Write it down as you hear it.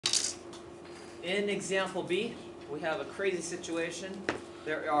In example B, we have a crazy situation.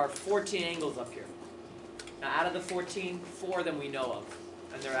 There are 14 angles up here. Now out of the 14, 4 of them we know of,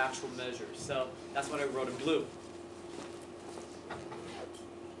 and they're actual measures. So that's what I wrote in blue.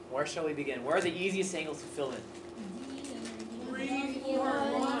 Where shall we begin? Where are the easiest angles to fill in? 3, 4,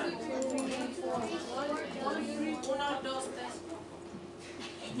 1. 1, 3, 1,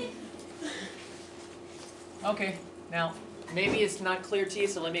 Okay, now maybe it's not clear to you,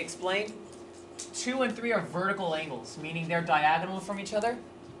 so let me explain. 2 and 3 are vertical angles, meaning they're diagonal from each other.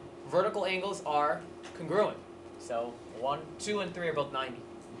 Vertical angles are congruent. So 2 and 3 are both 90.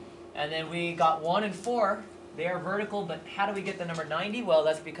 And then we got 1 and 4. They are vertical, but how do we get the number 90? Well,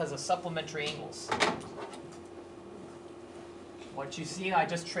 that's because of supplementary angles. What you see, I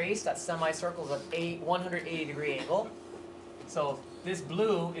just traced that semicircle is a 180-degree angle. So if this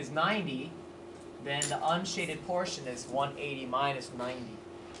blue is 90, then the unshaded portion is 180 minus 90.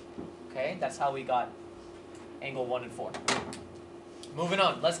 Okay, that's how we got angle 1 and 4. Moving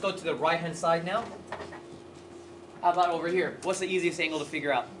on, let's go to the right-hand side now. How about over here? What's the easiest angle to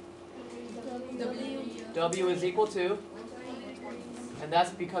figure out? W is equal to, and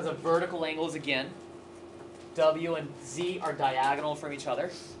that's because of vertical angles again. W and Z are diagonal from each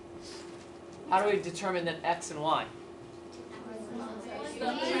other. How do we determine then X and Y?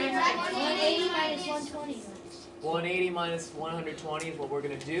 180 minus 120. 180 minus 120 is what we're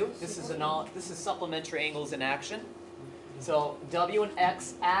going to do. This is supplementary angles in action. So W and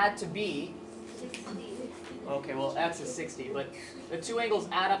X add to be, okay, well X is 60, but the two angles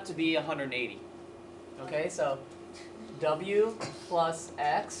add up to be 180. Okay, so W plus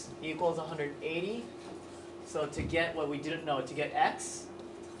X equals 180. So to get what we didn't know, to get X,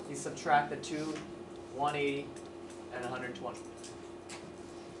 you subtract the two, 180 and 120.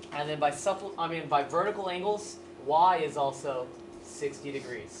 And then by vertical angles, Y is also 60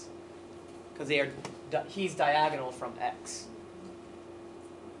 degrees. Because he's diagonal from X.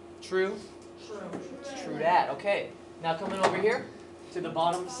 True? True that. Okay. Now coming over here to the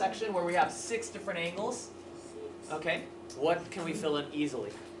bottom section where we have 6 different angles. Okay. What can we fill in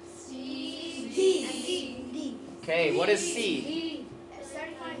easily? D. Okay, what is C?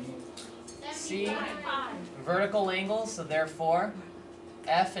 C, vertical angles, so therefore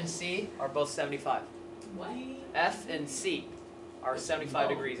F and C are both 75. F and C are 75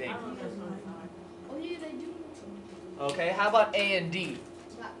 degrees angle. Okay, how about A and D?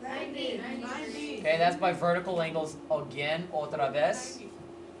 90. Okay, that's by vertical angles again, otra vez.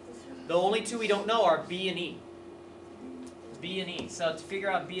 The only two we don't know are B and E. B and E. So to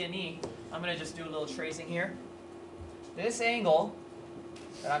figure out B and E, I'm going to just do a little tracing here. This angle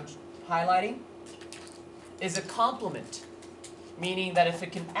that I'm highlighting is a complement, meaning that if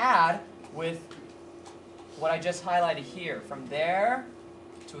it can add with what I just highlighted here, from there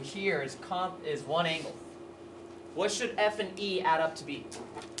to here is one angle. What should F and E add up to be?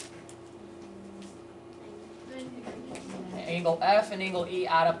 Angle F and angle E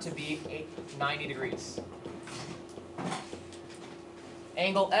add up to be 90 degrees.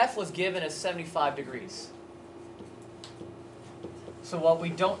 Angle F was given as 75 degrees. So what we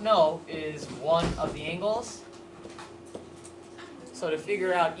don't know is one of the angles. So to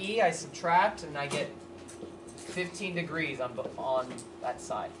figure out E, I subtract and I get 15 degrees on that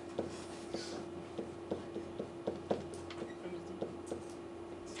side.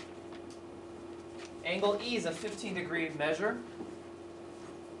 Angle E is a 15-degree measure.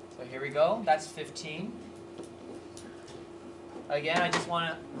 So here we go. That's 15. Again, I just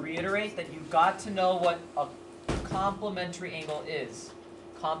want to reiterate that you've got to know what a complementary angle is.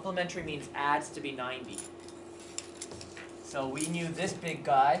 Complementary means adds to be 90. So we knew this big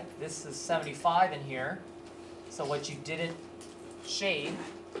guy. This is 75 in here. So what you didn't shade,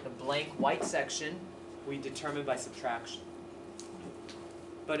 the blank white section, we determined by subtraction.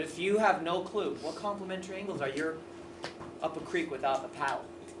 But if you have no clue, what complementary angles are? You're up a creek without a paddle.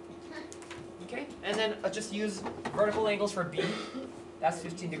 Okay? And then just use vertical angles for B. That's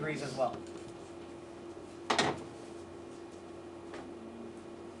 15 degrees as well.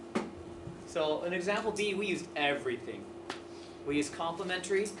 So in example B, we used everything. We used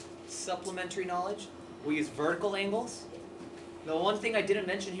complementary, supplementary knowledge. We used vertical angles. The one thing I didn't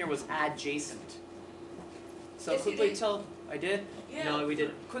mention here was adjacent. So Yes, quickly you did. tell, I did? Yeah. No, we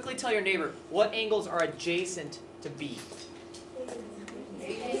didn't. Quickly tell your neighbor, what angles are adjacent to B?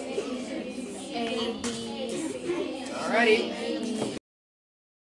 A, B. Alrighty.